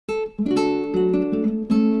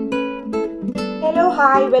Hello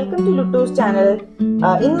hi, welcome to Luttus channel.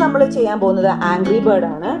 ഇന്ന് നമ്മൾ ചെയ്യാൻ പോകുന്നത് ആംഗ്രി ബേർഡ്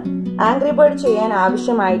ആണ്. ആംഗ്രി ബേർഡ് ചെയ്യാൻ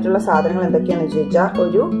ആവശ്യമായിട്ടുള്ള സാധനങ്ങൾ എന്തൊക്കെയാണെന്ന് ചോദിച്ചാൽ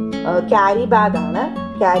ഒരു ക്യാരി ബാഗ് ആണ്.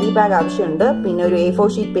 ക്യാരി ബാഗ് ആവശ്യമുണ്ട്. പിന്നെ ഒരു A4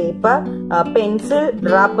 sheet paper, pencil,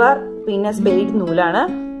 rubber, പിന്നെ സ്പെയ്ഡ് നൂലാണ്,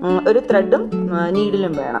 ഒരു ത്രെഡും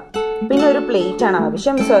നീഡിലും വേണം. പിന്നെ ഒരു പ്ലേറ്റ് ആണ്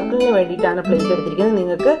ആവശ്യം. സർക്കിളിന് വേണ്ടിയിട്ടാണ് പ്ലേറ്റ് എടുത്തിരിക്കുന്നത്.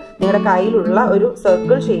 നിങ്ങൾക്ക് നിങ്ങളുടെ കയ്യിലുള്ള ഒരു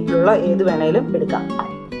സർക്കിൾ ഷേപ്പിലുള്ള ഏത് വേണേലും എടുക്കാം.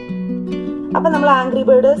 അപ്പൊ നമ്മൾ ആംഗ്രി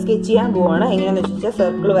ബേർഡ് സ്കെച്ച് ചെയ്യാൻ പോവാണ്. എങ്ങനെയാന്ന് വെച്ചാൽ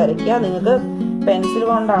സർക്കിൾ വരയ്ക്കുക. നിങ്ങൾക്ക് പെൻസിൽ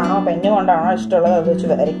കൊണ്ടാണോ പെന്ന് കൊണ്ടാണോ ഇഷ്ടമുള്ളത് അത് വെച്ച്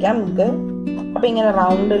വരയ്ക്കാം നിങ്ങൾക്ക്. അപ്പൊ ഇങ്ങനെ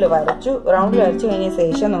റൗണ്ടിൽ വരച്ചു കഴിഞ്ഞ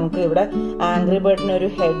ശേഷം നമുക്ക് ഇവിടെ ആംഗ്രി ബേർഡിന് ഒരു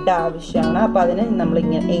ഹെഡ് ആവശ്യമാണ്. അപ്പൊ അതിന് നമ്മൾ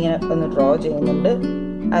ഇങ്ങനെ ഒന്ന് ഡ്രോ ചെയ്യുന്നുണ്ട്.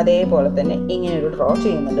 അതേപോലെ തന്നെ ഇങ്ങനെ ഒരു ഡ്രോ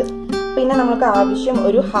ചെയ്യുന്നുണ്ട്. പിന്നെ നമുക്ക് ആവശ്യം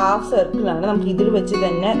ഒരു ഹാഫ് സർക്കിൾ ആണ്. നമുക്ക് ഇതിൽ വെച്ച്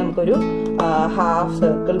തന്നെ നമുക്കൊരു ഹാഫ്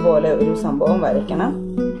സർക്കിൾ പോലെ ഒരു സംഭവം വരയ്ക്കണം.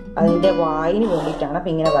 അതിന്റെ വായിന് വേണ്ടിയിട്ടാണ്. അപ്പൊ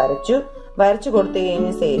ഇങ്ങനെ വരച്ചു കൊടുത്തു കഴിഞ്ഞ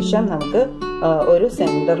ശേഷം നമുക്ക് ഒരു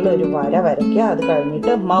സെന്ററിൽ ഒരു വര വരയ്ക്കുക. അത്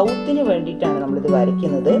കഴിഞ്ഞിട്ട് മൗത്തിന് വേണ്ടിയിട്ടാണ് നമ്മളിത്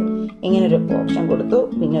വരയ്ക്കുന്നത്. ഇങ്ങനെ ഒരു ഓപ്ഷൻ കൊടുത്തു.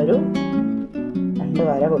 പിന്നെ ഒരു 2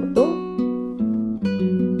 വര കൊടുത്തു.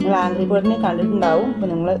 നിങ്ങൾ ആംഗ്രി ബേർഡിനെ കണ്ടിട്ടുണ്ടാവും. അപ്പൊ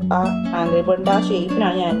നിങ്ങൾ ആ ആംഗ്രി ബേർഡിന്റെ ആ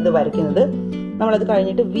ഷേപ്പിനാണ് ഞാൻ ഇത് വരയ്ക്കുന്നത്. നമ്മളത്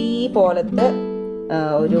കഴിഞ്ഞിട്ട് V പോലത്തെ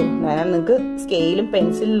ഒരു നിങ്ങൾക്ക് സ്കെയിലും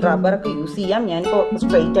പെൻസിലും റബ്ബറൊക്കെ യൂസ് ചെയ്യാം. ഞാനിപ്പോൾ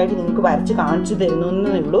സ്ട്രെയിറ്റ് ആയിട്ട് നിങ്ങൾക്ക് വരച്ച് കാണിച്ചു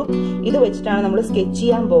തരുന്നേ ഉള്ളൂ. ഇത് വെച്ചിട്ടാണ് നമ്മൾ സ്കെച്ച്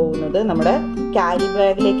ചെയ്യാൻ പോകുന്നത്. നമ്മുടെ ക്യാരി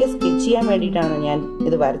ബാഗിലേക്ക് സ്കെച്ച് ചെയ്യാൻ വേണ്ടിയിട്ടാണ് ഞാൻ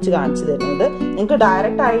ഇത് വരച്ച് കാണിച്ചു തരുന്നത്. നിങ്ങൾക്ക്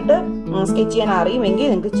ഡയറക്റ്റ് ആയിട്ട് സ്കെച്ച് ചെയ്യാൻ അറിയുമെങ്കിൽ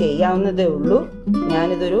നിങ്ങൾക്ക് ചെയ്യാവുന്നതേ ഉള്ളൂ.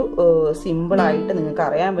 ഞാനിതൊരു സിമ്പിളായിട്ട് നിങ്ങൾക്ക്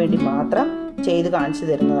അറിയാൻ വേണ്ടി മാത്രം ചെയ്ത് കാണിച്ചു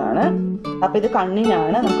തരുന്നതാണ്. അപ്പൊ ഇത്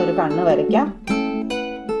കണ്ണിനാണ്. നമുക്കൊരു കണ്ണ് വരയ്ക്കാം.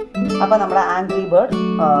 അപ്പൊ നമ്മുടെ ആംഗ്രി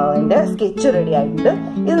ബേർഡ് സ്കെച്ച് റെഡി ആയിട്ടുണ്ട്.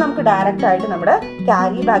 ഇത് നമുക്ക് ഡയറക്റ്റ് ആയിട്ട് നമ്മുടെ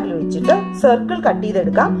ക്യാരി ബാഗിൽ വെച്ചിട്ട് സർക്കിൾ കട്ട്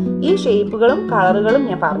ചെയ്തെടുക്കാം. ഈ ഷേപ്പുകളും കളറുകളും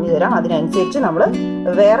ഞാൻ പറഞ്ഞു തരാം. അതിനനുസരിച്ച് നമ്മൾ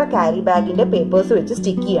വേറെ ക്യാരി ബാഗിന്റെ പേപ്പേഴ്സ് വെച്ച്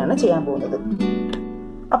സ്റ്റിക്ക് ചെയ്യാണ് ചെയ്യാൻ പോകുന്നത്.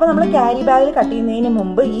 അപ്പൊ നമ്മൾ ക്യാരി ബാഗിൽ കട്ട് ചെയ്യുന്നതിന്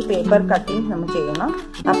മുമ്പ് ഈ പേപ്പർ കട്ടിങ് നമ്മൾ ചെയ്യണം.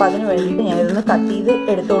 അപ്പൊ അതിന് വേണ്ടിയിട്ട് ഞാൻ ഇതൊന്ന് കട്ട് ചെയ്ത്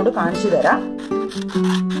എടുത്തോണ്ട് കാണിച്ചു തരാം.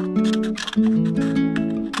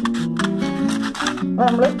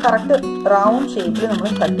 നമ്മൾ കറക്റ്റ് റൗണ്ട് ഷേപ്പിൽ നമ്മൾ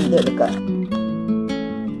കട്ട് ചെയ്തെടുക്കുക.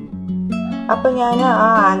 അപ്പൊ ഞാൻ ആ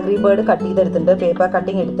ആംഗ്രി ബേർഡ് കട്ട് ചെയ്തെടുത്തിട്ടുണ്ട്. പേപ്പർ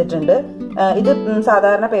കട്ടിങ് എടുത്തിട്ടുണ്ട്. ഇത്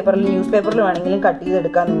സാധാരണ പേപ്പറിൽ ന്യൂസ് പേപ്പറിൽ വേണമെങ്കിലും കട്ട്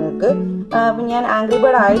ചെയ്തെടുക്കാം നിങ്ങൾക്ക്. അപ്പൊ ഞാൻ ആംഗ്രി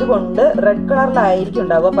ബേർഡ് ആയതുകൊണ്ട് റെഡ് കളറിലായിരിക്കും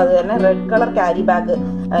ഉണ്ടാവുക. അപ്പൊ അത് തന്നെ റെഡ് കളർ ക്യാരി ബാഗ്,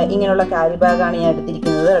 ഇങ്ങനെയുള്ള ക്യാരി ബാഗാണ് ഞാൻ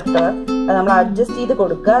എടുത്തിരിക്കുന്നത്. റെഡ് കളർ നമ്മൾ അഡ്ജസ്റ്റ് ചെയ്ത്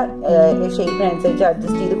കൊടുക്കുക. ഷേപ്പിനനുസരിച്ച്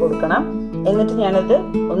അഡ്ജസ്റ്റ് ചെയ്ത് കൊടുക്കണം. എന്നിട്ട് ഞാനത്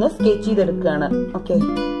ഒന്ന് സ്കെച്ച് ചെയ്തെടുക്കുകയാണ്. ഓക്കെ,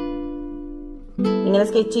 ഇങ്ങനെ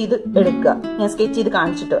സ്കെച്ച് ചെയ്ത് എടുക്കുക. ഞാൻ സ്കെച്ച് ചെയ്ത്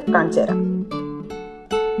കാണിച്ചു തരാം.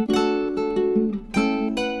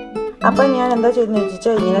 അപ്പൊ ഞാൻ എന്താ ചെയ്തെന്ന്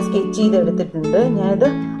വെച്ചാൽ ഇങ്ങനെ സ്കെച്ച് ചെയ്ത് എടുത്തിട്ടുണ്ട്. ഞാനിത്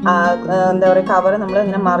എന്താ പറയുക കവർ നമ്മൾ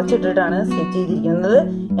ഇങ്ങനെ മറിച്ചിട്ടിട്ടാണ് സ്കെച്ച് ചെയ്തിരിക്കുന്നത്.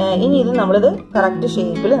 ഇനി ഇത് നമ്മളിത് കറക്റ്റ്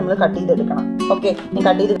ഷേപ്പിൽ നമ്മൾ കട്ട് ചെയ്തെടുക്കണം. ഓക്കെ, ഞാൻ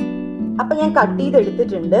കട്ട് ചെയ്ത് അപ്പൊ ഞാൻ കട്ട്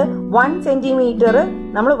ചെയ്തെടുത്തിട്ടുണ്ട്. 1 സെന്റിമീറ്റർ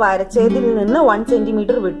നമ്മൾ വരച്ചതിൽ നിന്ന് 1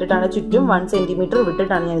 സെന്റിമീറ്റർ വിട്ടിട്ടാണ്, ചുറ്റും 1 സെന്റിമീറ്റർ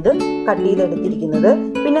വിട്ടിട്ടാണ് ഞാൻ ഇത് കട്ട് ചെയ്തെടുത്തിരിക്കുന്നത്.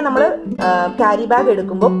 പിന്നെ നമ്മൾ ക്യാരി ബാഗ്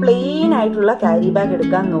എടുക്കുമ്പോൾ പ്ലെയിൻ ആയിട്ടുള്ള ക്യാരി ബാഗ്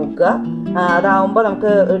എടുക്കാൻ നോക്കുക. അതാവുമ്പോൾ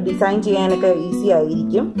നമുക്ക് ഡിസൈൻ ചെയ്യാനൊക്കെ ഈസി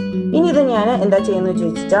ആയിരിക്കും. ഇനി ഇത് ഞാൻ എന്താ ചെയ്യുന്നത്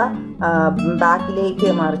ചോദിച്ചാൽ ബാക്കിലേക്ക്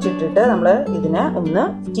മറിച്ചിട്ടിട്ട് നമ്മൾ ഇതിനെ ഒന്ന്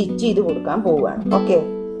സ്റ്റിച്ച് ചെയ്ത് കൊടുക്കാൻ പോവുകയാണ്. ഓക്കെ,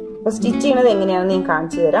 അപ്പൊ സ്റ്റിച്ച് ചെയ്യുന്നത് എങ്ങനെയാണെന്ന് ഞാൻ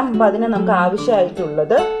കാണിച്ചു തരാം. അപ്പൊ അതിന് നമുക്ക്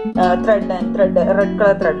ആവശ്യമായിട്ടുള്ളത് റെഡ്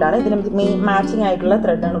കളർ ത്രെഡാണ്. ഇതിന് മാച്ചിങ് ആയിട്ടുള്ള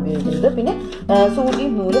ത്രെഡാണ് ഉപയോഗിക്കുന്നത്. പിന്നെ സൂചി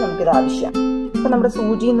നൂല് നമുക്കിത് ആവശ്യം. അപ്പൊ നമ്മുടെ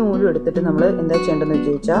സൂചി നൂലും എടുത്തിട്ട് നമ്മൾ എന്താ ചെയ്യേണ്ടതെന്ന്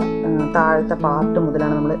ചോദിച്ചാൽ താഴത്തെ പാർട്ട്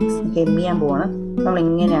മുതലാണ് നമ്മൾ ഹെം ചെയ്യാൻ പോവാണ്. നമ്മൾ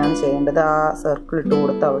ഇങ്ങനെയാണ് ചെയ്യേണ്ടത്. ആ സർക്കിൾ ഇട്ട്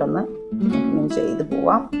കൊടുത്ത് അവിടെ നിന്ന് ഇങ്ങനെ ചെയ്ത്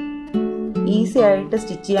പോവാം. ഈസി ആയിട്ട്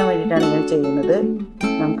സ്റ്റിച്ച് ചെയ്യാൻ വേണ്ടിയിട്ടാണ് ഇങ്ങനെ ചെയ്യുന്നത്.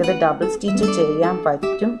 നമുക്കിത് ഡബിൾ സ്റ്റിച്ച് ചെയ്യാൻ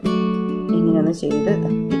പറ്റും. ഇങ്ങനെയൊന്ന് ചെയ്ത്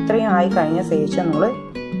ഇത്രയും ആയി കഴിഞ്ഞ ശേഷം നമ്മൾ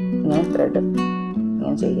ഇങ്ങനെ ത്രെഡ്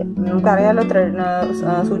ഇങ്ങനെ ചെയ്യാം. നമുക്കറിയാലോ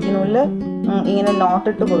സൂചി നൂലില് ഇങ്ങനെ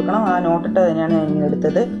നോട്ടിട്ട് കൊടുക്കണം. ആ നോട്ടിട്ട് തന്നെയാണ് ഞാൻ ഇങ്ങനെ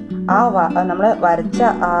എടുത്തത്. നമ്മൾ വരച്ച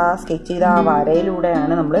ആ സ്കെച്ച് ചെയ്ത ആ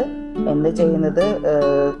വരയിലൂടെയാണ് നമ്മൾ എന്ത് ചെയ്യുന്നത്,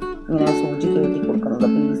 ഇങ്ങനെ സൂചി കയറ്റി കൊടുക്കുന്നത്.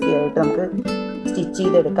 അപ്പോൾ ഈസി ആയിട്ട് നമുക്ക് സ്റ്റിച്ച്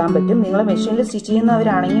ചെയ്തെടുക്കാൻ പറ്റും. നിങ്ങൾ മെഷീനിൽ സ്റ്റിച്ച്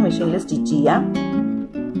ചെയ്യുന്നവരാണെങ്കിൽ മെഷീനിൽ സ്റ്റിച്ച് ചെയ്യാം.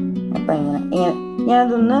 അപ്പം ഇങ്ങനെ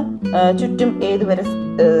ഞാനതൊന്ന് ചുറ്റും ഏതുവരെ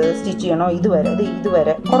സ്റ്റിച്ച് ചെയ്യണോ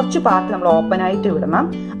ഇതുവരെ കുറച്ച് പാർട്ട് നമ്മൾ ഓപ്പൺ ആയിട്ട് വിടണം.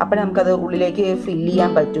 അപ്പം നമുക്കത് ഉള്ളിലേക്ക് ഫില്ല്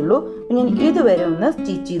ചെയ്യാൻ പറ്റുള്ളൂ. അപ്പം ഞാൻ ഇതുവരെ ഒന്ന്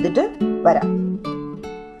സ്റ്റിച്ച് ചെയ്തിട്ട് വരാം.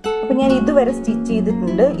 അപ്പം ഞാൻ ഇതുവരെ സ്റ്റിച്ച്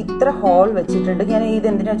ചെയ്തിട്ടുണ്ട്. ഇത്ര ഹോൾ വെച്ചിട്ടുണ്ട്. ഞാൻ ഇത്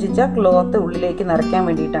എന്തിനാ വെച്ചാൽ ക്ലോത്ത് ഉള്ളിലേക്ക് നിറയ്ക്കാൻ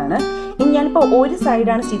വേണ്ടിയിട്ടാണ്. ഇനി ഞാനിപ്പോൾ ഒരു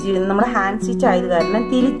സൈഡാണ് സ്റ്റിച്ച് ചെയ്യുന്നത്. നമ്മുടെ ഹാൻഡ് സ്റ്റിച്ച് ആയത് കാരണം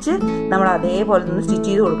തിരിച്ച് നമ്മൾ അതേപോലെ ഒന്ന് സ്റ്റിച്ച്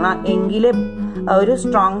ചെയ്ത് കൊടുക്കണം. എങ്കിലേ ഒരു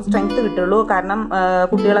സ്ട്രെങ്ത് കിട്ടുള്ളൂ. കാരണം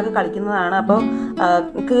കുട്ടികളൊക്കെ കളിക്കുന്നതാണ്. അപ്പോൾ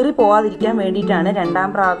കീറി പോവാതിരിക്കാൻ വേണ്ടിയിട്ടാണ് രണ്ടാം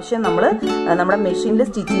പ്രാവശ്യം നമ്മൾ നമ്മുടെ മെഷീനിൽ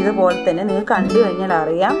സ്റ്റിച്ച് ചെയ്ത പോലെ തന്നെ, നിങ്ങൾക്ക് കണ്ടു കഴിഞ്ഞാൽ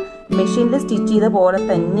അറിയാം, മെഷീനിൽ സ്റ്റിച്ച് ചെയ്ത പോലെ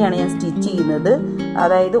തന്നെയാണ് ഞാൻ സ്റ്റിച്ച് ചെയ്യുന്നത്.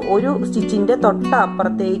 അതായത് ഒരു സ്റ്റിച്ചിന്റെ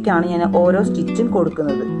തൊട്ടപ്പുറത്തേക്കാണ് ഞാൻ ഓരോ സ്റ്റിച്ചും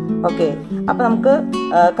കൊടുക്കുന്നത്. ഓക്കെ, അപ്പൊ നമുക്ക്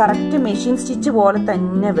കറക്റ്റ് മെഷീൻ സ്റ്റിച്ച് പോലെ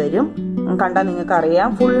തന്നെ വരും. കണ്ടാൽ നിങ്ങൾക്ക് അറിയാം,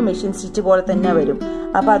 ഫുൾ മെഷീൻ സ്റ്റിച്ച് പോലെ തന്നെ വരും.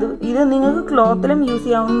 അപ്പൊ ഇത് നിങ്ങൾക്ക് ക്ലോത്തിലും യൂസ്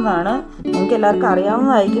ചെയ്യാവുന്നതാണ്. നിങ്ങൾക്ക് എല്ലാവർക്കും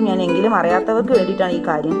അറിയാവുന്നതായിരിക്കും, ഞാൻ എങ്കിലും അറിയാത്തവർക്ക് വേണ്ടിയിട്ടാണ് ഈ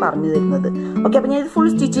കാര്യം പറഞ്ഞു തരുന്നത്. ഓക്കെ, അപ്പൊ ഞാൻ ഇത് ഫുൾ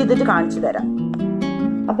സ്റ്റിച്ച് ചെയ്തിട്ട് കാണിച്ചു തരാം.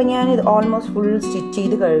 അപ്പൊ ഞാൻ ഇത് ഓൾമോസ്റ്റ് ഫുൾ സ്റ്റിച്ച്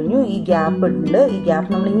ചെയ്ത് കഴിഞ്ഞു. ഈ ഗ്യാപ്പ് ഉണ്ട്, ഈ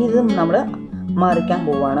ഗ്യാപ്പ് നമ്മൾ മറിക്കാൻ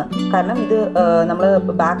പോവാണ്. കാരണം ഇത് നമ്മൾ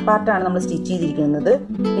ബാക്ക് പാർട്ടാണ് നമ്മൾ സ്റ്റിച്ച് ചെയ്തിരിക്കുന്നത്.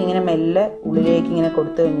 ഇങ്ങനെ മെല്ലെ ഉള്ളിലേക്ക് ഇങ്ങനെ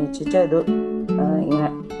കൊടുത്തു കഴിഞ്ഞ് വെച്ചിട്ട് ഇത് ഇങ്ങനെ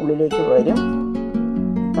ഉള്ളിലേക്ക് വരും,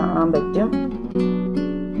 കാണാൻ പറ്റും.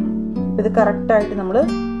 ഇത് കറക്റ്റായിട്ട് നമ്മൾ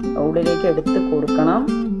ഉള്ളിലേക്ക് എടുത്ത് കൊടുക്കണം.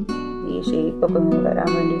 ഈ ഷേപ്പൊക്കെ ഒന്ന് വരാൻ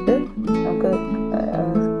വേണ്ടിയിട്ട് നമുക്ക്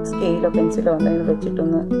സ്കെയിലോ പെൻസിലോ എന്തെങ്കിലും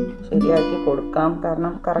വെച്ചിട്ടൊന്ന് ശരിയാക്കി കൊടുക്കാം.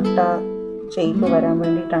 കാരണം കറക്റ്റ് ആ ഷേപ്പ് വരാൻ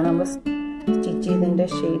വേണ്ടിയിട്ടാണ്, നമ്മൾ സ്റ്റിച്ച് ചെയ്തതിൻ്റെ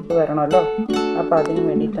ഷേപ്പ് വരണമല്ലോ. അപ്പം അതിന്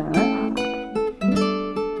വേണ്ടിയിട്ടാണ്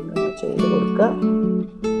ചെയ്ത് കൊടുക്കുക.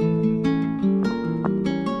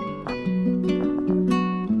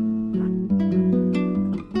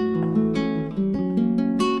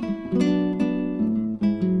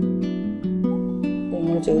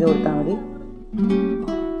 ഇങ്ങനെ ചെയ്ത് കൊടുത്താൽ മതി.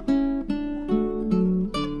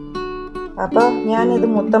 അപ്പൊ ഞാനിത്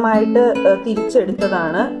മൊത്തമായിട്ട്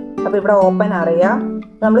തിരിച്ചെടുത്തതാണ്. അപ്പൊ ഇവിടെ ഓപ്പൺ അറിയാം,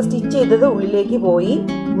 നമ്മൾ സ്റ്റിച്ച് ചെയ്തത് ഉള്ളിലേക്ക് പോയി.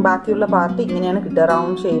 ബാക്കിയുള്ള പാർട്ട് ഇങ്ങനെയാണ് കിട്ടുക,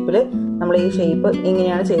 റൗണ്ട് ഷേപ്പിൽ. നമ്മൾ ഈ ഷേപ്പ്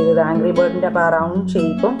ഇങ്ങനെയാണ് ചെയ്തത്, ആംഗ്രി ബേർഡിന്റെ. അപ്പൊ ആ റൗണ്ട്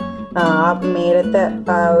ഷേപ്പും ആ മേലത്തെ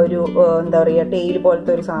ഒരു എന്താ പറയുക ടെയിൽ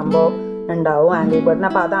പോലത്തെ ഒരു സംഭവം ഉണ്ടാവും ആംഗ്രി ബേർഡിന്.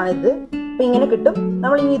 അപ്പൊ അതാണിത്. അപ്പൊ ഇങ്ങനെ കിട്ടും.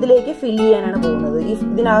 നമ്മൾ ഇനി ഇതിലേക്ക് ഫില്ല് ചെയ്യാനാണ് പോകുന്നത്.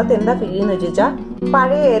 ഇതിനകത്ത് എന്താ ഫില്ല് ചെയ്യുന്ന വെച്ചാൽ,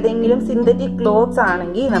 പഴയ ഏതെങ്കിലും സിന്തറ്റിക് ക്ലോത്ത്സ്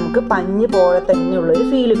ആണെങ്കിൽ നമുക്ക് പഞ്ഞ് പോലെ തന്നെയുള്ളൊരു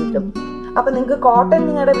ഫീല് കിട്ടും. അപ്പൊ നിങ്ങൾക്ക് കോട്ടൺ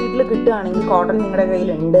നിങ്ങളുടെ വീട്ടിൽ കിട്ടുകയാണെങ്കിൽ, കോട്ടൺ നിങ്ങളുടെ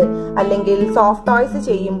കയ്യിലുണ്ട്, അല്ലെങ്കിൽ സോഫ്റ്റ് ടോയ്സ്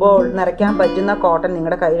ചെയ്യുമ്പോൾ നിറയ്ക്കാൻ പറ്റുന്ന കോട്ടൺ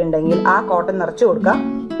നിങ്ങളുടെ കയ്യിലുണ്ടെങ്കിൽ ആ കോട്ടൺ നിറച്ചു കൊടുക്കാം.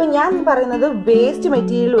 ഇപ്പൊ ഞാൻ പറയുന്നത് വേസ്റ്റ്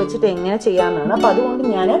മെറ്റീരിയൽ വെച്ചിട്ട് എങ്ങനെ ചെയ്യാമെന്നാണ്. അപ്പൊ അതുകൊണ്ട്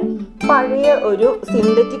ഞാൻ പഴയ ഒരു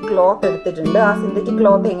സിന്തറ്റിക് ക്ലോത്ത് എടുത്തിട്ടുണ്ട്. ആ സിന്തറ്റിക്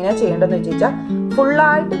ക്ലോത്ത് എങ്ങനെയാ ചെയ്യേണ്ടതെന്ന് വെച്ചാൽ,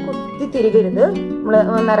 ഫുള്ളായിട്ട് കുത്തി തിരികരുത്.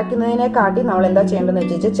 നമ്മൾ നിറയ്ക്കുന്നതിനെ കാട്ടി നമ്മൾ എന്താ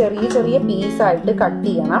ചെയ്യേണ്ടതെന്ന് വെച്ചാൽ, ചെറിയ ചെറിയ പീസായിട്ട് കട്ട്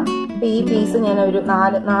ചെയ്യണം. ഈ പീസ് ഞാൻ ഒരു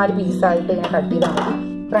നാല് പീസായിട്ട് ഇങ്ങനെ കട്ട് ചെയ്താൽ മതി.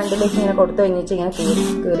 ഫ്രണ്ടിലേക്ക് ഇങ്ങനെ കൊടുത്തു കഴിഞ്ഞിട്ട് ഇങ്ങനെ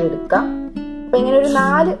കീറി എടുക്കാം. അപ്പൊ ഇങ്ങനെ ഒരു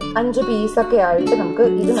 4-5 പീസൊക്കെ ആയിട്ട് നമുക്ക്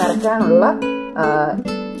ഇത് നിറയ്ക്കാനുള്ള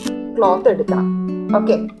ക്ലോത്ത് എടുക്കണം.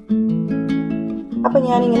 ഓക്കെ, അപ്പൊ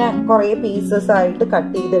ഞാനിങ്ങനെ കുറെ പീസസ് ആയിട്ട്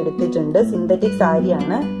കട്ട് ചെയ്ത് എടുത്തിട്ടുണ്ട്. സിന്തറ്റിക്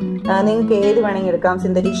സാരിയാണ്, നിങ്ങൾക്ക് ഏത് വേണമെങ്കിൽ എടുക്കാം.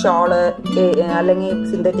 സിന്തറ്റിക് ഷോള് അല്ലെങ്കിൽ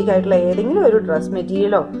സിന്തറ്റിക് ആയിട്ടുള്ള ഏതെങ്കിലും ഒരു ഡ്രസ്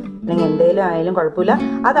മെറ്റീരിയലോ അല്ലെങ്കിൽ എന്തെങ്കിലും ആയാലും കുഴപ്പമില്ല.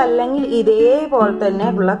 അതല്ലെങ്കിൽ ഇതേപോലെ തന്നെ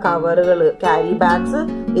ഉള്ള കവറുകൾ, ക്യാരി ബാഗ്സ്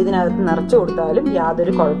ഇതിനകത്ത് നിറച്ചു കൊടുത്താലും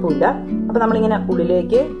യാതൊരു കുഴപ്പമില്ല. അപ്പൊ നമ്മളിങ്ങനെ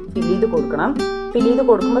ഉള്ളിലേക്ക് ഫില്ല് ചെയ്ത് കൊടുക്കണം. ഫില്ല് ചെയ്ത്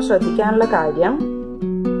കൊടുക്കുമ്പോൾ ശ്രദ്ധിക്കാനുള്ള കാര്യം,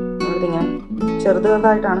 നമ്മളിങ്ങനെ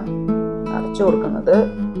ചെറുതായിട്ടാണ് അടച്ചു കൊടുക്കുന്നത്.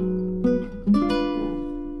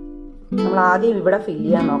 നമ്മൾ ആദ്യം ഇവിടെ ഫില്ല്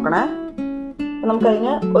ചെയ്യാൻ നോക്കണേ.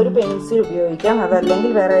 നമുക്കതിന് ഒരു പെൻസിൽ ഉപയോഗിക്കാം,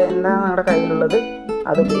 അതല്ലെങ്കിൽ വേറെ എന്താണ് നമ്മുടെ കയ്യിലുള്ളത്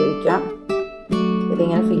അത് ഉപയോഗിക്കാം.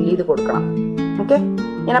 ഇതിങ്ങനെ ഫില്ല് ചെയ്ത് കൊടുക്കണം. ഓക്കെ,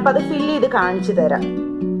 ഞാനപ്പോൾ അത് ഫില്ല് ചെയ്ത് കാണിച്ചു തരാം.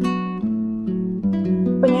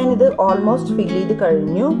 അപ്പൊ ഞാനിത് ഓൾമോസ്റ്റ് ഫില്ല് ചെയ്ത്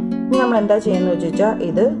കഴിഞ്ഞു. ഇനി നമ്മൾ എന്താ ചെയ്യുന്നത് വെച്ചാൽ,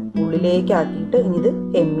 ഇത് ഉള്ളിലേക്ക് ആക്കിയിട്ട് ഇനി ഇത്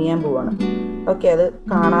ഹെം ചെയ്യാൻ പോവാണ്. ഓക്കെ, അത്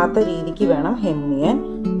കാണാത്ത രീതിക്ക് വേണം ഹെം ചെയ്യാൻ.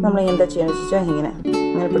 നമ്മൾ എന്താ ചെയ്യാന്ന് വെച്ചാൽ,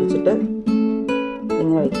 ഇങ്ങനെ പിടിച്ചിട്ട്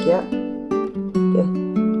ഇങ്ങനെ വെക്കുക. ഓക്കെ,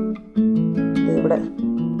 ഇവിടെ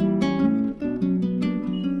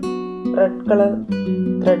റെഡ് കളർ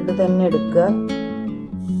ത്രെഡ് തന്നെ എടുക്കുക.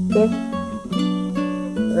 ഓക്കെ,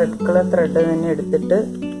 റെഡ് കളർ ത്രെഡ് തന്നെ എടുത്തിട്ട്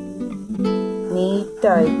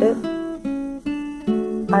നീറ്റായിട്ട്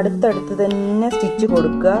അടുത്തടുത്ത് തന്നെ സ്റ്റിച്ച്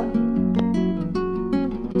കൊടുക്കുക.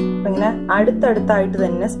 ഇങ്ങനെ അടുത്തടുത്തായിട്ട്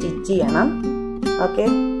തന്നെ സ്റ്റിച്ച് ചെയ്യണം. ഓക്കെ,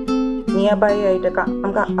 നിയർ ബൈ ആയിട്ടൊക്കെ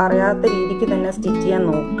നമുക്ക് അറിയാത്ത രീതിക്ക് തന്നെ സ്റ്റിച്ച് ചെയ്യാൻ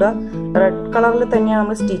നോക്കുക. റെഡ് കളറിൽ തന്നെയാണ്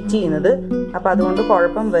നമ്മൾ സ്റ്റിച്ച് ചെയ്യുന്നത്, അപ്പൊ അതുകൊണ്ട്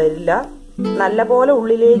കുഴപ്പം വരില്ല. നല്ലപോലെ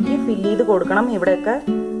ഉള്ളിലേക്ക് ഫില്ല് ചെയ്ത് കൊടുക്കണം. ഇവിടെയൊക്കെ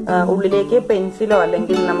ഉള്ളിലേക്ക് പെൻസിലോ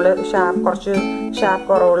അല്ലെങ്കിൽ നമ്മൾ കുറച്ച് ഷാർപ്പ്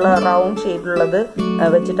കുറവുള്ള റൗണ്ട് ഷേപ്പിലുള്ളത്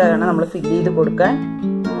വെച്ചിട്ടാണ് നമ്മൾ ഫില്ല് ചെയ്ത് കൊടുക്കാൻ.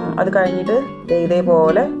 അത് കഴിഞ്ഞിട്ട്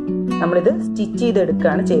ഇതേപോലെ നമ്മളിത് സ്റ്റിച്ച്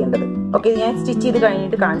ചെയ്തെടുക്കുകയാണ് ചെയ്യേണ്ടത്. ഓക്കെ, ഞാൻ സ്റ്റിച്ച് ചെയ്ത്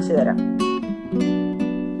കഴിഞ്ഞിട്ട് കാണിച്ചു തരാം.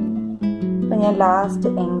 അപ്പൊ ഞാൻ ലാസ്റ്റ്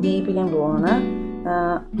എൻഡ് ചെയ്യിപ്പിക്കാൻ പോവാണ്.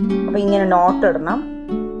 അപ്പൊ ഇങ്ങനെ നോട്ട് ഇടണം.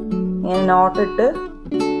 ഇങ്ങനെ നോട്ടിട്ട്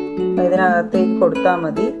ഇതിനകത്തേക്ക് കൊടുത്താൽ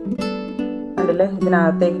മതി. കണ്ടില്ലേ,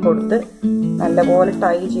 ഇതിനകത്തേക്ക് കൊടുത്ത് നല്ലപോലെ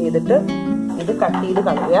ടൈ ചെയ്തിട്ട് ഇത് കട്ട് ചെയ്ത്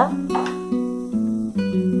കളയുക.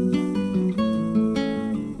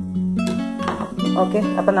 ഓക്കെ,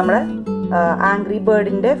 അപ്പം നമ്മുടെ ആംഗ്രി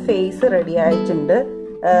ബേർഡിന്റെ ഫേസ് റെഡി ആയിട്ടുണ്ട്.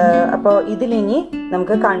 അപ്പോൾ ഇതിലിനി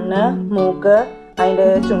നമുക്ക് കണ്ണ്, മൂക്ക്, അതിൻ്റെ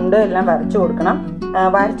ചുണ്ട് എല്ലാം വരച്ചു കൊടുക്കണം.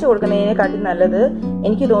 വരച്ചു കൊടുക്കുന്നതിനെക്കാട്ടി നല്ലത്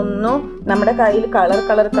എനിക്ക് തോന്നുന്നു നമ്മുടെ കയ്യിൽ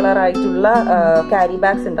കളർ ആയിട്ടുള്ള ക്യാരി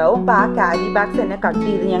ബാഗ്സ് ഉണ്ടാവും. അപ്പോൾ ആ ക്യാരി ബാഗ്സ് തന്നെ കട്ട്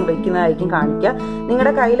ചെയ്ത് ഞാൻ വെക്കുന്നതായിരിക്കും കാണിക്കുക.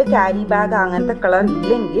 നിങ്ങളുടെ കയ്യിൽ ക്യാരി ബാഗ് അങ്ങനത്തെ കളർ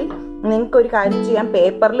ഇല്ലെങ്കിൽ നിങ്ങൾക്ക് ഒരു കാര്യം ചെയ്യാം,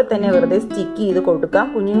 പേപ്പറിൽ തന്നെ വെറുതെ സ്റ്റിക്ക് ചെയ്ത് കൊടുക്കാം.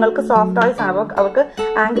 കുഞ്ഞുങ്ങൾക്ക് സോഫ്റ്റ് ടോയ്സ് ആണ്, അപ്പോൾ അവർക്ക്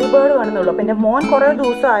ആംഗ്രി ബേർഡ് വേണമെന്നുള്ളൂ. അപ്പം എൻ്റെ മോൻ കുറേ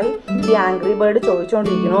ദിവസമായി ഈ ആംഗ്രി ബേർഡ്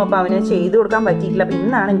ചോദിച്ചുകൊണ്ടിരിക്കുന്നു. അപ്പോൾ അവന് ചെയ്ത് കൊടുക്കാൻ പറ്റിയിട്ടില്ല. അപ്പം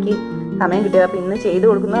ഇന്നാണ് എനിക്ക് സമയം കിട്ടിയത്. അപ്പം ഇന്ന് ചെയ്ത്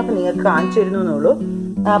കൊടുക്കുന്നത് അപ്പം നിങ്ങൾക്ക് കാണിച്ചു തരുന്നു എന്നുള്ളൂ.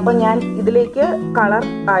 അപ്പം ഞാൻ ഇതിലേക്ക് കളർ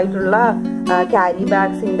ആയിട്ടുള്ള ക്യാരി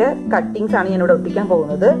ബാഗ്സിൻ്റെ കട്ടിങ്സ് ആണ് ഞാനിവിടെ ഒട്ടിക്കാൻ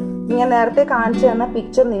പോകുന്നത്. ഞാൻ നേരത്തെ കാണിച്ചു തന്ന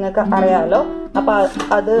പിക്ചർ നിങ്ങൾക്ക് അറിയാമല്ലോ. അപ്പം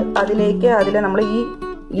അതിൽ നമ്മൾ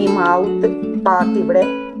ഈ മൗത്ത് പാർട്ട് ഇവിടെ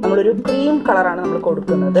നമ്മളൊരു ക്രീം കളറാണ് നമ്മൾ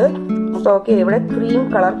കൊടുക്കുന്നത്. അപ്പോൾ ഓക്കെ, ഇവിടെ ക്രീം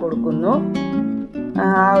കളർ കൊടുക്കുന്നു.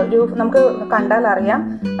 നമുക്ക് കണ്ടാൽ അറിയാം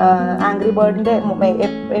ആംഗ്രി ബേർഡിന്റെ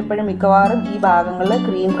എപ്പോഴും മിക്കവാറും ഈ ഭാഗങ്ങളിൽ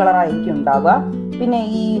ക്രീം കളർ ആയിരിക്കും ഉണ്ടാവുക. പിന്നെ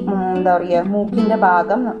ഈ എന്താ പറയുക, മൂക്കിന്റെ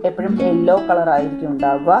ഭാഗം എപ്പോഴും യെല്ലോ കളർ ആയിരിക്കും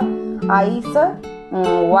ഉണ്ടാവുക. ഐസ്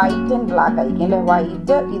വൈറ്റ് ആൻഡ് ബ്ലാക്ക് ആയിരിക്കും അല്ലെ.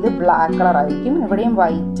 വൈറ്റ് ഇത് ബ്ലാക്ക് കളർ ആയിരിക്കും. ഇവിടെയും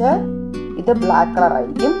വൈറ്റ്, ഇത് ബ്ലാക്ക് കളർ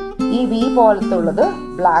ആയിരിക്കും. ഈ വി പോലത്തെ ഉള്ളത്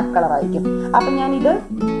ബ്ലാക്ക് കളർ ആയിരിക്കും. അപ്പൊ ഞാനിത്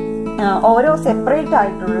ഓരോ സെപ്പറേറ്റ്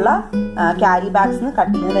ആയിട്ടുള്ള ക്യാരി ബാഗ്സ്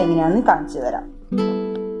കട്ട് ചെയ്യുന്നത് എങ്ങനെയാണെന്ന് കാണിച്ചു തരാം.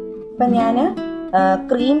 ഇപ്പൊ ഞാന്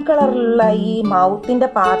ക്രീം കളറിലുള്ള ഈ മൗത്തിന്റെ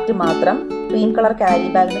പാർട്ട് മാത്രം ക്രീം കളർ ക്യാരി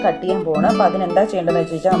ബാഗിന് കട്ട് ചെയ്യാൻ പോവാണ്. അപ്പൊ അതിനെന്താ ചെയ്യേണ്ടതെന്ന്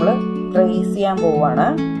വെച്ച് കഴിഞ്ഞാൽ നമ്മള് ട്രേസ് ചെയ്യാൻ പോവാണ്.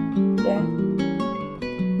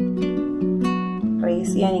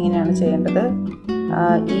 ട്രേസ് ചെയ്യാൻ ഇങ്ങനെയാണ് ചെയ്യേണ്ടത്.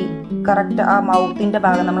 ഈ കറക്റ്റ് ആ മൗത്തിന്റെ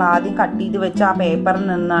ഭാഗം നമ്മൾ ആദ്യം കട്ട് ചെയ്ത് വെച്ച ആ പേപ്പറിൽ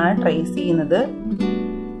നിന്നാണ് ട്രേസ് ചെയ്യുന്നത്.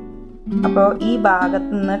 അപ്പോൾ ഈ ഭാഗത്ത്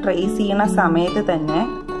നിന്ന് ട്രേസ് ചെയ്യണ സമയത്ത് തന്നെ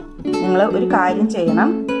നിങ്ങൾ ഒരു കാര്യം ചെയ്യണം,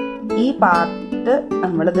 ഈ പാർട്ട്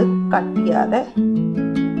നമ്മളിത് കട്ട് ചെയ്യാതെ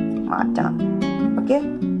മാറ്റണം. ഓക്കെ,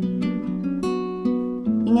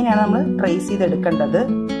 ഇങ്ങനെയാണ് നമ്മൾ ട്രേസ് ചെയ്തെടുക്കേണ്ടത്.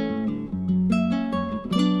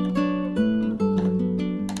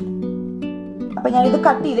 അപ്പൊ ഞാനിത്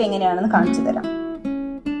കട്ട് ചെയ്ത് എങ്ങനെയാണെന്ന് കാണിച്ചു തരാം.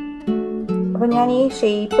 അപ്പൊ ഞാൻ ഈ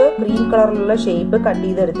ഷേപ്പ് ക്രീം കളറിലുള്ള ഷേപ്പ് കട്ട്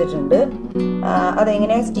ചെയ്തെടുത്തിട്ടുണ്ട്.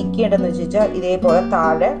 അതെങ്ങനെ സ്റ്റിക്ക് ചെയ്യേണ്ടതെന്ന് വെച്ചാൽ ഇതേപോലെ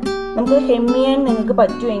താഴെ നമുക്ക് ഹെം ചെയ്യാൻ നിങ്ങൾക്ക്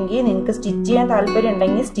പറ്റുമെങ്കിൽ നിങ്ങൾക്ക് സ്റ്റിച്ച് ചെയ്യാൻ താല്പര്യം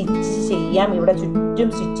ഉണ്ടെങ്കിൽ സ്റ്റിച്ച് ചെയ്യാം, ഇവിടെ ചുറ്റും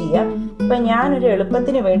സ്റ്റിച്ച് ചെയ്യാം. ഇപ്പൊ ഞാനൊരു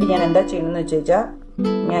എളുപ്പത്തിന് വേണ്ടി ഞാൻ എന്താ ചെയ്യണമെന്ന് വെച്ചാൽ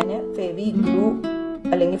ഞാൻ ഫെവി ഗ്ലൂ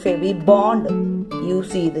അല്ലെങ്കിൽ ഫെവി ബോണ്ട്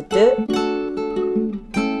യൂസ് ചെയ്തിട്ട്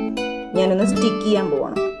ഞാനൊന്ന് സ്റ്റിക്ക് ചെയ്യാൻ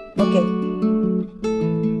പോവാണ്. ഓക്കെ,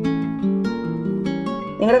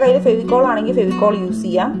 നിങ്ങളുടെ കയ്യിൽ ഫെവിക്കോൾ ആണെങ്കിൽ ഫെവിക്കോൾ യൂസ്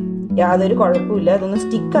ചെയ്യാം, യാതൊരു കുഴപ്പമില്ല. അതൊന്ന്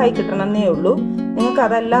സ്റ്റിക്കായി കിട്ടണമെന്നേ ഉള്ളൂ. നിങ്ങൾക്ക്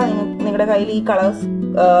അതല്ല, നിങ്ങളുടെ കയ്യിൽ ഈ കളേഴ്സ്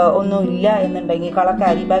ഒന്നും ഇല്ല എന്നുണ്ടെങ്കിൽ, കളർ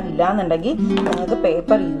ക്യാരി ബാഗ് ഇല്ല എന്നുണ്ടെങ്കിൽ നിങ്ങൾക്ക്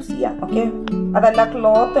പേപ്പർ യൂസ് ചെയ്യാം. ഓക്കെ, അതല്ല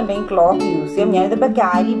ക്ലോത്ത് ഉണ്ടെങ്കിൽ ക്ലോത്ത് യൂസ് ചെയ്യാം. ഞാനിതിപ്പോ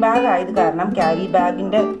ക്യാരി ബാഗ് ആയത് കാരണം ക്യാരി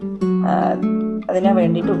ബാഗിന്റെ അതിന്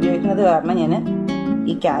വേണ്ടിയിട്ട് ഉപയോഗിക്കുന്നത് കാരണം ഞാൻ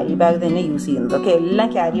ഈ ക്യാരി ബാഗ് തന്നെ യൂസ് ചെയ്യുന്നത്. ഓക്കെ, എല്ലാം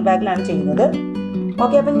ക്യാരി ബാഗിലാണ് ചെയ്യുന്നത്.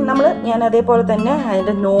 ഓക്കെ, അപ്പം ഞാൻ അതേപോലെ തന്നെ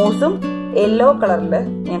അതിന്റെ നോസും യെല്ലോ കളറിൽ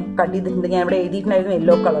ഞാൻ കട്ട് ചെയ്തിട്ടുണ്ട്. ഞാൻ ഇവിടെ എഴുതിയിട്ടുണ്ടായിരുന്നു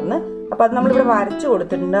യെല്ലോ കളറിന്. അപ്പൊ അത് നമ്മളിവിടെ വരച്ചു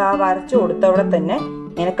കൊടുത്തിട്ടുണ്ട്. ആ വരച്ചു കൊടുത്തവിടെ തന്നെ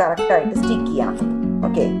ഞാൻ കറക്റ്റ് ആയിട്ട് സ്റ്റിക്ക് ചെയ്യണം.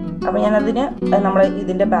 ഓക്കെ, അപ്പൊ ഞാൻ അതിന് നമ്മൾ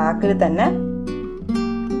ഇതിന്റെ ബാക്കിൽ തന്നെ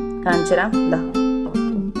കാണിച്ചു തരാം. എന്താ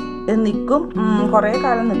ഇത് നിൽക്കും, കുറെ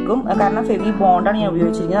കാലം നിൽക്കും, കാരണം ഫെവി ബോണ്ടാണ് ഞാൻ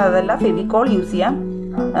ഉപയോഗിച്ചിരിക്കുന്നത്. അതല്ല ഫെവിക്കോൾ യൂസ് ചെയ്യാം.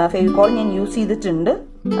 ഫെവിക്കോൾ ഞാൻ യൂസ് ചെയ്തിട്ടുണ്ട്.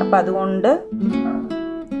 അപ്പൊ അതുകൊണ്ട്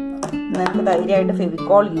നിങ്ങൾക്ക് ധൈര്യമായിട്ട്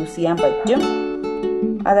ഫെവിക്കോൾ യൂസ് ചെയ്യാൻ പറ്റും.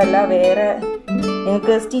 അതല്ല വേറെ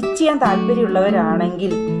നിങ്ങൾക്ക് സ്റ്റിച്ച് ചെയ്യാൻ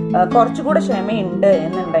താല്പര്യമുള്ളവരാണെങ്കിൽ, കുറച്ചുകൂടെ ക്ഷമയുണ്ട്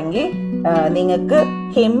എന്നുണ്ടെങ്കിൽ നിങ്ങൾക്ക്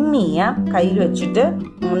ഹെം ചെയ്യാം. കയ്യിൽ വെച്ചിട്ട്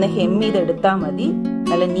ഒന്ന് ഹെം ചെയ്തെടുത്താൽ മതി,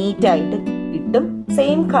 നല്ല നീറ്റായിട്ട് കിട്ടും.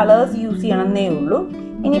 സെയിം കളേഴ്സ് യൂസ് ചെയ്യണമെന്നേ ഉള്ളൂ.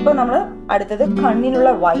 ഇനിയിപ്പോ നമ്മൾ അടുത്തത് കണ്ണിനുള്ള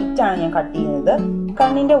വൈറ്റ് ആണ് ഞാൻ കട്ട് ചെയ്യുന്നത്.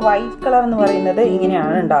 കണ്ണിന്റെ വൈറ്റ് കളർ എന്ന് പറയുന്നത്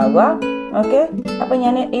ഇങ്ങനെയാണ് ഉണ്ടാവുക. ഓക്കെ, അപ്പൊ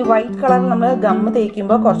ഞാൻ ഈ വൈറ്റ് കളർ നമ്മൾ ഗമ്മ്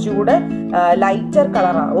തേക്കുമ്പോൾ കുറച്ചുകൂടെ ലൈറ്റർ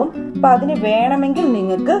കളർ ആവും. അപ്പൊ അതിന് വേണമെങ്കിൽ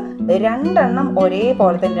നിങ്ങൾക്ക് രണ്ടെണ്ണം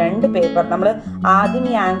ഒരേപോലെ തന്നെ, രണ്ട് പേപ്പർ നമ്മൾ ആദ്യം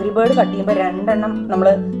ഈ ആംഗ്രി ബേർഡ് കട്ട് ചെയ്യുമ്പോൾ രണ്ടെണ്ണം നമ്മൾ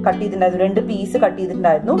കട്ട് ചെയ്തിട്ടുണ്ടായിരുന്നു, 2 പീസ് കട്ട്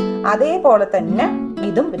ചെയ്തിട്ടുണ്ടായിരുന്നു. അതേപോലെ തന്നെ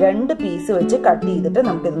ഇതും 2 പീസ് വെച്ച് കട്ട് ചെയ്തിട്ട്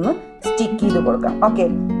നമുക്കിതൊന്ന് സ്റ്റിക്ക് ചെയ്ത് കൊടുക്കാം. ഓക്കെ,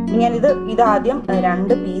 ഇത് ആദ്യം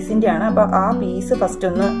 2 പീസിന്റെ ആണ്. അപ്പൊ ആ പീസ് ഫസ്റ്റ്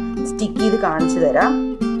ഒന്ന് സ്റ്റിക്ക് ചെയ്ത് കാണിച്ചു തരാം.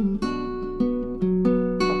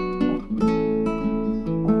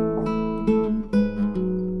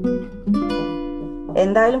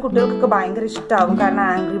 എന്തായാലും കുട്ടികൾക്കൊക്കെ ഭയങ്കര ഇഷ്ടമാവും, കാരണം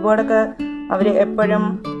ആംഗ്രി ബേർഡൊക്കെ അവർ എപ്പോഴും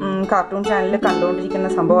കാർട്ടൂൺ ചാനലിൽ കണ്ടുകൊണ്ടിരിക്കുന്ന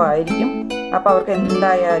സംഭവമായിരിക്കും. അപ്പൊ അവർക്ക്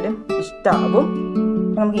എന്തായാലും ഇഷ്ടമാവും.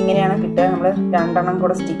 നമുക്ക് ഇങ്ങനെയാണ് കിട്ടുക. നമ്മൾ 2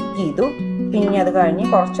 കൂടെ സ്റ്റിക്ക് ചെയ്തു. പിന്നെ അത് കഴിഞ്ഞ്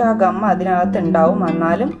കുറച്ച് ആ ഗമ്മ് അതിനകത്ത് ഉണ്ടാവും.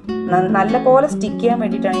 എന്നാലും നല്ല പോലെ സ്റ്റിക്ക് ചെയ്യാൻ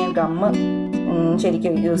വേണ്ടിയിട്ടാണ് ഞാൻ ഗമ്മ്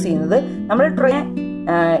ശരിക്കും യൂസ് ചെയ്യുന്നത്. നമ്മൾ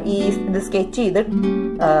ഇത് സ്കെച്ച് ചെയ്ത്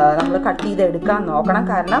നമ്മൾ കട്ട് ചെയ്ത് എടുക്കാൻ നോക്കണം.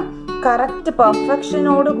 കാരണം കറക്റ്റ്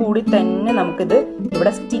പെർഫെക്ഷനോട് കൂടി തന്നെ നമുക്കിത്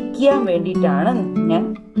ഇവിടെ സ്റ്റിക്ക് ചെയ്യാൻ വേണ്ടിയിട്ടാണ് ഞാൻ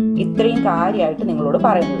ഇത്രയും കാര്യമായിട്ട് നിങ്ങളോട്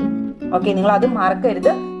പറയുന്നത്. ഓക്കെ, നിങ്ങൾ അത്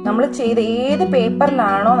മറക്കരുത്. നമ്മൾ ചെയ്ത ഏത്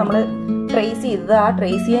പേപ്പറിലാണോ നമ്മൾ ട്രേസ് ചെയ്തത്, ആ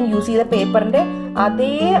ട്രേസ് ചെയ്യാൻ യൂസ് ചെയ്ത പേപ്പറിന്റെ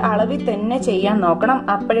അതേ അളവിൽ തന്നെ ചെയ്യാൻ നോക്കണം.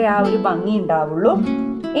 അപ്പോഴേ ആ ഒരു ഭംഗി ഉണ്ടാവുള്ളൂ.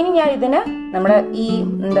 ഇനി ഞാൻ ഇതിന് നമ്മുടെ ഈ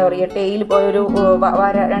എന്താ പറയുക ടെയിൽ ഒരു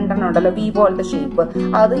വര 2 ഉണ്ടല്ലോ, വി പോലത്തെ ഷേപ്പ്,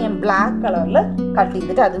 അത് ഞാൻ ബ്ലാക്ക് കളറിൽ കട്ട്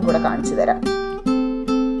ചെയ്തിട്ട് അതും കൂടെ കാണിച്ചു തരാം.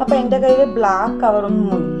 അപ്പൊ എന്റെ കയ്യിൽ ബ്ലാക്ക്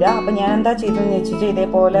കവറൊന്നും ഇല്ല. അപ്പൊ ഞാൻ എന്താ ചെയ്തതെന്ന് വെച്ചിട്ട്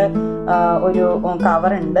ഇതേപോലെ ഒരു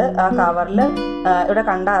കവർ ഉണ്ട്. ആ കവറിൽ ഇവിടെ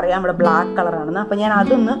കണ്ടാൽ അറിയാം ഇവിടെ ബ്ലാക്ക് കളറാണെന്ന്. അപ്പൊ ഞാൻ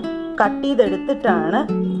അതൊന്ന് കട്ട് ചെയ്തെടുത്തിട്ടാണ്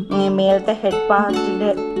മേലത്തെ ഹെഡ് പാർട്ടിന്റെ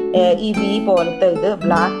ഈ വി പോലത്തെ ഇത്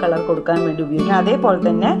ബ്ലാക്ക് കളർ കൊടുക്കാൻ വേണ്ടി ഉപയോഗിക്കുന്നത്. അതേപോലെ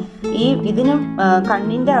തന്നെ ഇതിനും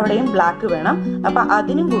കണ്ണിന്റെ അവിടെയും ബ്ലാക്ക് വേണം. അപ്പൊ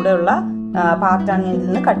അതിനും കൂടെ ഉള്ള പാർട്ടാണ് ഞാൻ ഇതിൽ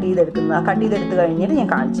നിന്ന് കട്ട് ചെയ്തെടുക്കുന്നത്. കട്ട് ചെയ്തെടുത്ത് കഴിഞ്ഞിട്ട് ഞാൻ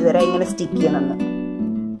കാണിച്ചു തരാം എങ്ങനെ സ്റ്റിക്ക് ചെയ്യണമെന്ന്.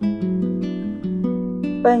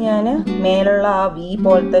 ഇപ്പൊ ഞാന് മേലുള്ള ആ വി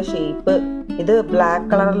പോലത്തെ ഷേപ്പ് ഇത് ബ്ലാക്ക്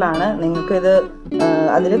കളറിലാണ്. നിങ്ങൾക്ക് ഇത്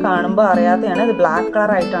അതിൽ കാണുമ്പോൾ അറിയാതെയാണ്, ഇത് ബ്ലാക്ക്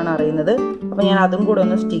കളർ ആയിട്ടാണ് അറിയുന്നത്. അപ്പൊ ഞാൻ അതും കൂടെ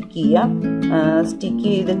ഒന്ന് സ്റ്റിക്ക് ചെയ്യാം. സ്റ്റിക്ക്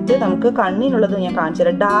ചെയ്തിട്ട് നമുക്ക് കണ്ണിനുള്ളത് ഞാൻ കാണിച്ചു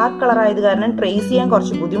തരാം. ഡാർക്ക് കളർ ആയത് കാരണം ട്രേസ് ചെയ്യാൻ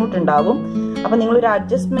കുറച്ച് ബുദ്ധിമുട്ടുണ്ടാവും. അപ്പൊ നിങ്ങളൊരു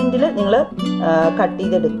അഡ്ജസ്റ്റ്മെന്റിൽ നിങ്ങൾ കട്ട്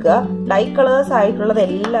ചെയ്തെടുക്കുക. ലൈറ്റ് കളേഴ്സ് ആയിട്ടുള്ളത്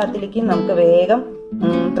എല്ലാത്തിലേക്കും നമുക്ക് വേഗം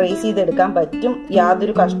ട്രേസ് ചെയ്തെടുക്കാൻ പറ്റും.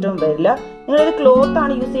 യാതൊരു കഷ്ടവും വരില്ല. നിങ്ങളൊരു ക്ലോത്ത്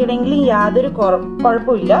ആണ് യൂസ് ചെയ്യണമെങ്കിൽ യാതൊരു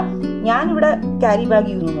കുഴപ്പമില്ല. ഞാനിവിടെ ക്യാരി ബാഗ്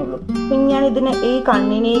യൂസ് ചെയ്യുന്നുള്ളൂ. പിന്നെ ഞാൻ ഇതിന് ഈ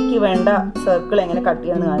കണ്ണിനേക്ക് വേണ്ട സർക്കിൾ എങ്ങനെ കട്ട്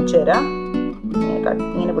ചെയ്യാന്ന് കാണിച്ചു തരാം.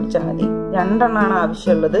 ഇങ്ങനെ പിടിച്ചാൽ മതി. 2 എണ്ണമാണ്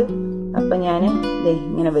ആവശ്യമുള്ളത്. അപ്പൊ ഞാൻ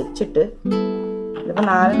ഇങ്ങനെ വെച്ചിട്ട് ഇതിപ്പോ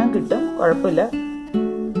 4 കിട്ടും, കുഴപ്പമില്ല.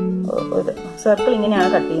 സർക്കിൾ ഇങ്ങനെയാണ്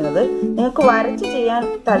കട്ട് ചെയ്യുന്നത്. നിങ്ങൾക്ക് വരച്ച് ചെയ്യാൻ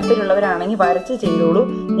താല്പര്യമുള്ളവരാണെങ്കിൽ വരച്ച് ചെയ്തോളൂ.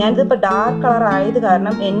 ഞാനിതിപ്പോ ഡാർക്ക് കളർ ആയത്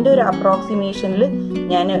കാരണം എന്റെ ഒരു അപ്രോക്സിമേഷനിൽ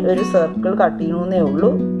ഞാൻ ഒരു സർക്കിൾ കട്ട് ചെയ്യണമെന്നേ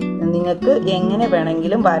ഉള്ളൂ. നിങ്ങൾക്ക് എങ്ങനെ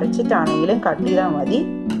വേണമെങ്കിലും വരച്ചിട്ടാണെങ്കിലും കട്ട് ചെയ്താൽ മതി.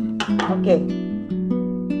 ഓക്കെ,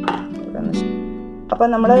 അപ്പൊ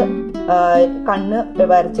നമ്മള് കണ്ണ്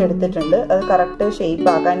വരച്ചെടുത്തിട്ടുണ്ട്. അത് കറക്റ്റ് ഷേപ്പ്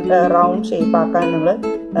ആക്കാൻ, റൗണ്ട് ഷേപ്പ് ആക്കാൻ നമ്മൾ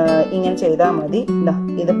ഇങ്ങനെ ചെയ്താൽ മതി.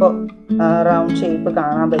 ഇതിപ്പോ റൗണ്ട് ഷേപ്പ്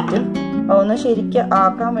കാണാൻ പറ്റും. ഒന്ന് ശരിക്കും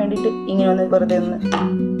ആക്കാൻ വേണ്ടിയിട്ട് ഇങ്ങനെ ഒന്ന് വെറുതെ ഒന്ന്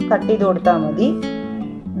കട്ട് ചെയ്ത് കൊടുത്താൽ മതി.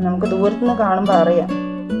 നമുക്ക് ദൂരത്തുനിന്ന് കാണുമ്പോൾ അറിയാം.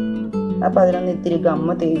 അപ്പൊ അതിനൊന്ന് ഇത്തിരി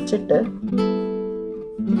ഗമ്മ തേച്ചിട്ട്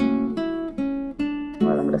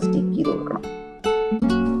നമ്മൾ സ്റ്റിക്ക് ചെയ്ത് കൊടുക്കണം.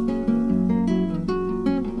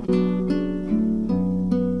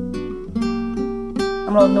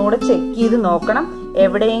 നമ്മൾ ഒന്നുകൂടെ ചെക്ക് ചെയ്ത് നോക്കണം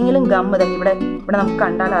എവിടെയെങ്കിലും ഗമ്മ് ഇവിടെ നമുക്ക്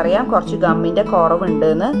കണ്ടാൽ അറിയാം കുറച്ച് ഗമ്മിന്റെ കുറവുണ്ട്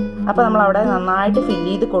എന്ന്. അപ്പൊ നമ്മൾ അവിടെ നന്നായിട്ട് ഫില്ല്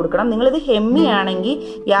ചെയ്ത് കൊടുക്കണം. നിങ്ങളിത് ഹെമ്മി ആണെങ്കിൽ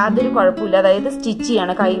യാതൊരു കുഴപ്പമില്ല. അതായത് സ്റ്റിച്ച്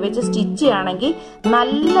ചെയ്യാണ്, കൈവച്ച് സ്റ്റിച്ച് ചെയ്യുകയാണെങ്കിൽ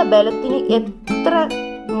നല്ല ബലത്തിന് എത്ര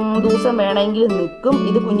ദിവസം വേണമെങ്കിലും നിൽക്കും.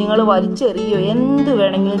 ഇത് കുഞ്ഞുങ്ങൾ വലിച്ചെറിയോ എന്ത്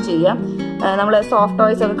വേണമെങ്കിലും ചെയ്യാം. നമ്മൾ സോഫ്റ്റ്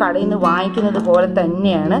ടോയ്സ് ഒക്കെ കടയിൽ നിന്ന് വാങ്ങിക്കുന്നത് പോലെ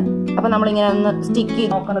തന്നെയാണ്. അപ്പൊ നമ്മളിങ്ങനെ ഒന്ന് സ്റ്റിക്ക്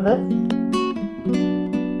ചെയ്ത് നോക്കണത്.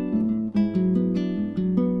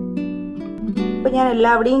 അപ്പൊ ഞാൻ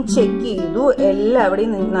എല്ലാവിടെയും ചെക്ക് ചെയ്തു,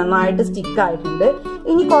 എല്ലാവിടെയും നന്നായിട്ട് സ്റ്റിക്ക് ആയിട്ടുണ്ട്.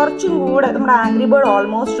 ഇനി കുറച്ചും കൂടെ നമ്മുടെ ആംഗ്രി ബേർഡ്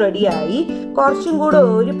ഓൾമോസ്റ്റ് റെഡി ആയി. കുറച്ചും കൂടെ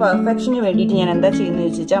ഒരു പെർഫെക്ഷന് വേണ്ടിയിട്ട് ഞാൻ എന്താ ചെയ്യുന്നത്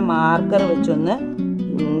വെച്ചാൽ മാർക്കർ വെച്ചൊന്ന്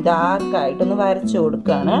ഡാർക്കായിട്ടൊന്ന് വരച്ചു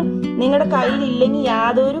കൊടുക്കുകയാണ്. നിങ്ങളുടെ കയ്യിലില്ലെങ്കിൽ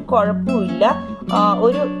യാതൊരു കുഴപ്പമില്ല.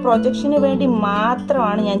 ഒരു പ്രൊജക്ഷന് വേണ്ടി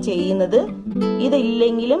മാത്രമാണ് ഞാൻ ചെയ്യുന്നത്.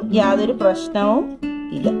 ഇതില്ലെങ്കിലും യാതൊരു പ്രശ്നവും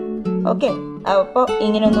ഇല്ല. ഓക്കെ, അപ്പൊ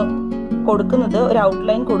ഇങ്ങനെ ഒന്ന് കൊടുക്കുന്നത്, ഒരു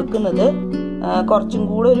ഔട്ട്ലൈൻ കൊടുക്കുന്നത് കുറച്ചും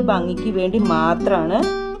കൂടെ ഒരു ഭംഗിക്ക് വേണ്ടി മാത്രമാണ്.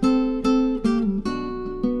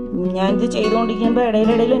 ഞാനിത് ചെയ്തുകൊണ്ടിരിക്കുമ്പോ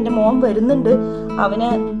ഇടയിലിടയിൽ എന്റെ മോൻ വരുന്നുണ്ട്. അവന്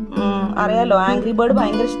അറിയാലോ ആംഗ്രി ബേർഡ്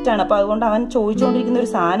ഭയങ്കര ഇഷ്ടമാണ്. അപ്പൊ അതുകൊണ്ട് അവൻ ചോദിച്ചുകൊണ്ടിരിക്കുന്ന ഒരു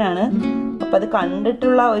സാധനമാണ്. അപ്പൊ അത്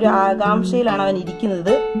കണ്ടിട്ടുള്ള ഒരു ആകാംക്ഷയിലാണ് അവൻ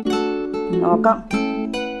ഇരിക്കുന്നത്. നോക്കാം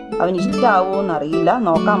അവൻ ഇഷ്ടാവോന്നറിയില്ല.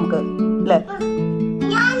 നോക്കാം നമുക്ക്, അല്ലെ?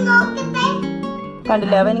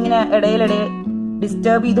 കണ്ടില്ലേ, അവൻ ഇങ്ങനെ ഇടയിലിടയിൽ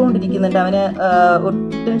ഡിസ്റ്റർബ് ചെയ്തുകൊണ്ടിരിക്കുന്നുണ്ട്. അവന്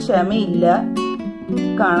ഒട്ടും ക്ഷമയില്ല.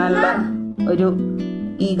 കാണാനുള്ള ഒരു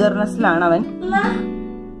ഈഗർനെസ്സിലാണ് അവൻ.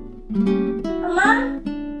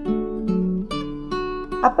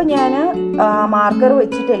 അപ്പൊ ഞാന് മാർക്കർ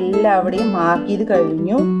വെച്ചിട്ട് എല്ലാവിടെയും മാർക്ക് ചെയ്ത്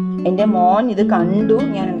കഴിഞ്ഞു. എന്റെ മോൻ ഇത് കണ്ടു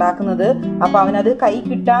ഞാൻ ഉണ്ടാക്കുന്നത്. അപ്പൊ അവനത് കൈ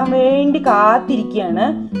കിട്ടാൻ വേണ്ടി കാത്തിരിക്കുകയാണ്.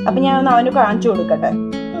 അപ്പൊ ഞാനൊന്ന് അവന് കാണിച്ചു കൊടുക്കട്ടെ.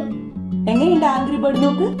 എങ്ങനെയുണ്ട് ആംഗ്രി ബേർഡ്?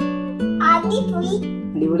 നോക്ക്,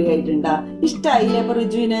 അടിപൊളിയായിട്ടുണ്ടാ? ഇഷ്ടായില്ലേ അപ്പൊ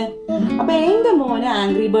റിജുവിന്? അപ്പൊ എന്റെ മോന്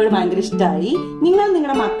ആംഗ്രി ബേർഡ് ഭയങ്കര ഇഷ്ടായി. നിങ്ങൾ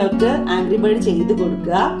നിങ്ങളുടെ മക്കൾക്ക് ആംഗ്രി ബേർഡ് ചെയ്ത്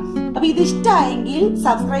കൊടുക്കുക. അപ്പൊ ഇത് ഇഷ്ടായെങ്കിൽ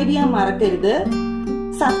സബ്സ്ക്രൈബ് ചെയ്യാൻ മറക്കരുത്.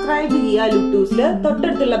 സബ്സ്ക്രൈബ് ചെയ്യുക ലുട്ടൂസില്.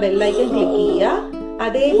 തൊട്ടടുത്തുള്ള ബെല്ലൈക്കൺ ക്ലിക്ക് ചെയ്യുക.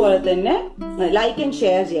 അതേപോലെ തന്നെ ലൈക്ക് ആൻഡ്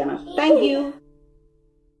ഷെയർ ചെയ്യണം. Thank you.